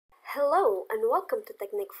Hello and welcome to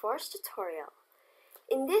Technique Force tutorial.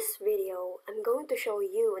 In this video, I'm going to show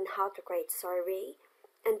you on how to create survey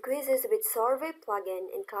and quizzes with Survey Plugin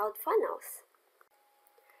in CloudFunnels.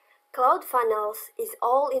 CloudFunnels is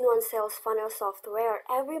all-in-one sales funnel software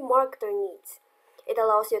every marketer needs. It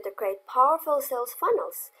allows you to create powerful sales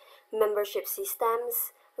funnels, membership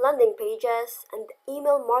systems, landing pages, and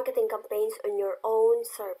email marketing campaigns on your own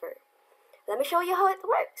server. Let me show you how it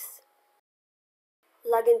works.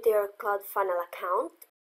 Log into your CloudFunnels account.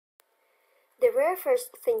 The very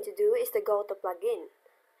first thing to do is to go to Plugin.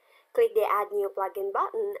 Click the Add New Plugin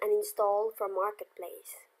button and install from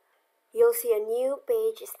Marketplace. You'll see a new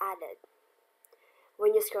page is added.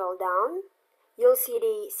 When you scroll down, you'll see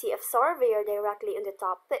the CF Surveyor directly in the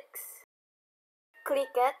top picks.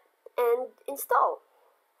 Click it and install.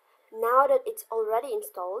 Now that it's already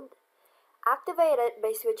installed, activate it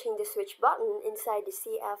by switching the switch button inside the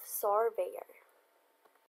CF Surveyor.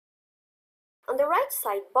 On the right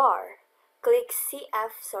sidebar, click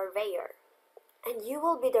CF Surveyor, and you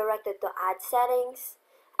will be directed to Add Settings,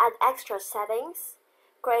 Add Extra Settings,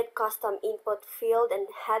 create custom input field and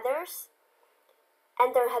headers,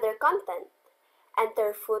 enter header content,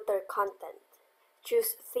 enter footer content,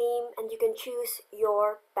 choose theme, and you can choose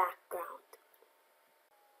your background.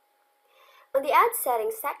 On the Add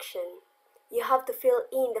Settings section, you have to fill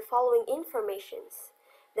in the following informations: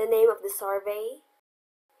 the name of the survey,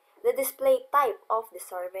 the display type of the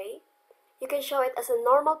survey. You can show it as a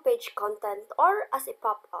normal page content or as a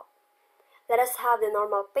pop-up. Let us have the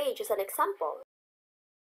normal page as an example.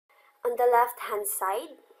 On the left-hand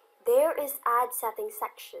side, there is Add Settings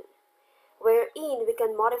section, wherein we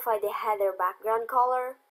can modify the header background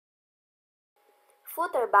color,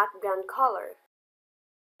 footer background color,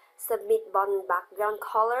 submit button background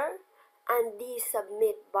color, and the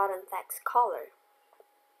submit button text color.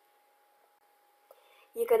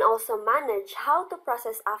 You can also manage how to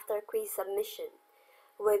process after quiz submission,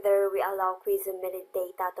 whether we allow quiz submitted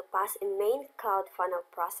data to pass in main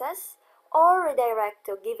CloudFunnels process or redirect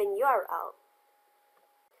to given URL.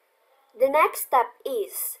 The next step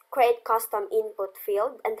is create custom input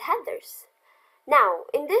field and headers. Now,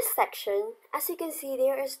 in this section, as you can see,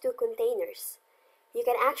 there is two containers. You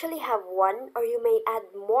can actually have one, or you may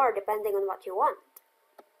add more depending on what you want.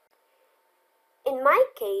 In my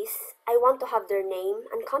case, I want to have their name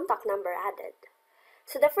and contact number added.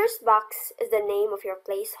 So the first box is the name of your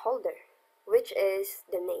placeholder, which is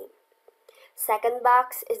the name. Second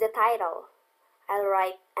box is the title. I'll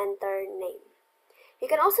write enter name. You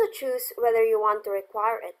can also choose whether you want to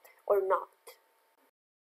require it or not.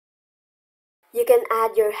 You can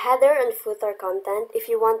add your header and footer content if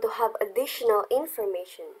you want to have additional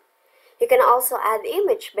information. You can also add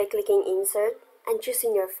image by clicking insert and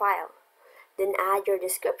choosing your file. Then add your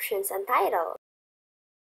descriptions and title.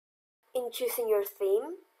 In choosing your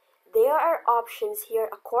theme, there are options here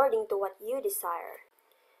according to what you desire.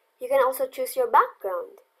 You can also choose your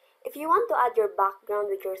background. If you want to add your background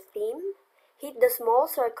with your theme, hit the small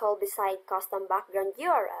circle beside custom background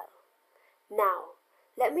URL. Now,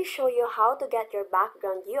 let me show you how to get your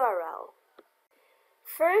background URL.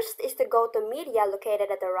 First is to go to media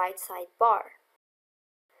located at the right sidebar.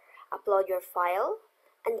 Upload your file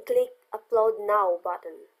and click Upload Now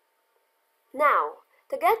button. Now,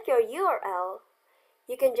 to get your URL,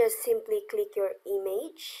 you can just simply click your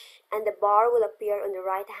image and the bar will appear on the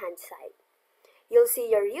right hand side. You'll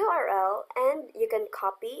see your URL and you can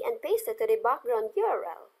copy and paste it to the background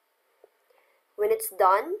URL. When it's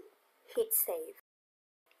done, hit Save.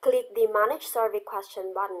 Click the Manage Survey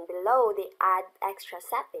Question button below the Add Extra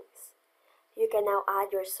Settings. You can now add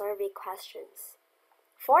your survey questions.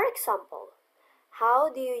 For example,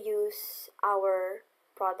 how do you use our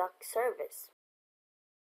product service?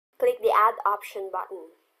 Click the Add Option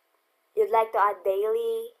button. You'd like to add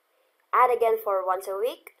daily, add again for once a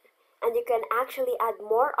week, and you can actually add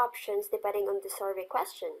more options depending on the survey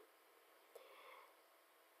question.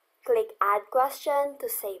 Click Add Question to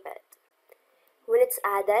save it. When it's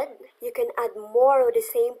added, you can add more with the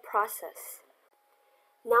same process.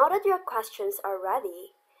 Now that your questions are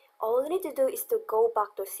ready, all you need to do is to go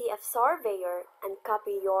back to CF Surveyor and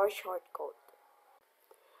copy your shortcode.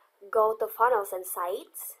 Go to Funnels and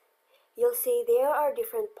Sites. You'll see there are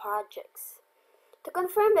different projects. To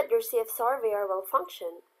confirm that your CF Surveyor will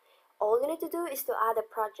function, all you need to do is to add a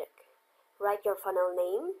project. Write your funnel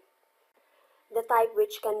name, the type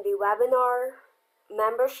which can be webinar,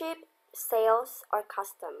 membership, sales, or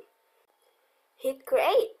custom. Hit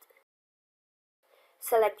Create.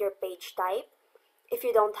 Select your page type. If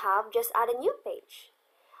you don't have, just add a new page.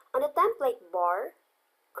 On the template bar,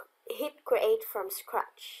 hit Create from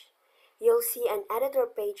Scratch. you'll see an editor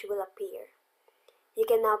page will appear. You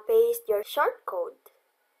can now paste your shortcode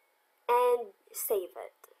and save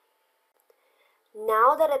it.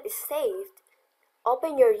 Now that it is saved,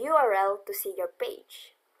 open your URL to see your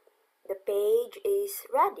page. The page is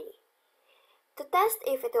ready. To test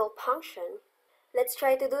if it will function, let's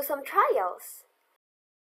try to do some trials.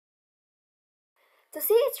 To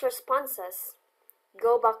see its responses,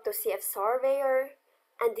 go back to CF Surveyor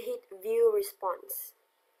and hit View Response.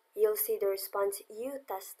 You'll see the response you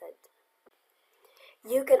tested.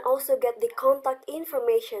 You can also get the contact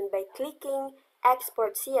information by clicking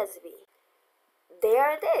Export CSV.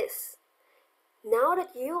 There it is! Now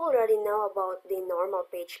that you already know about the normal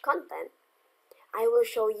page content, I will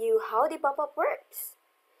show you how the pop-up works.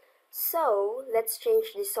 So, let's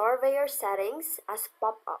change the Surveyor settings as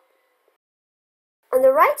pop-up. On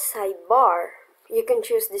the right side bar, you can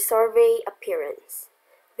choose the survey appearance.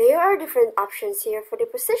 There are different options here for the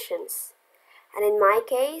positions. And in my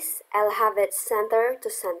case, I'll have it center to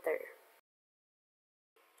center.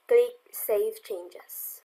 Click Save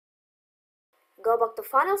Changes. Go back to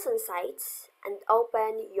Funnels and Sites and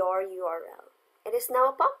open your URL. It is now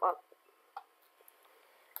a pop-up.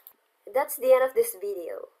 That's the end of this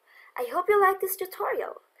video. I hope you like this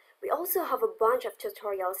tutorial. We also have a bunch of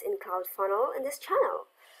tutorials in CloudFunnels in this channel.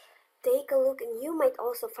 Take a look and you might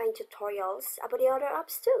also find tutorials about the other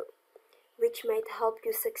apps too, which might help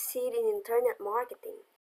you succeed in internet marketing.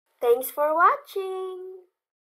 Thanks for watching!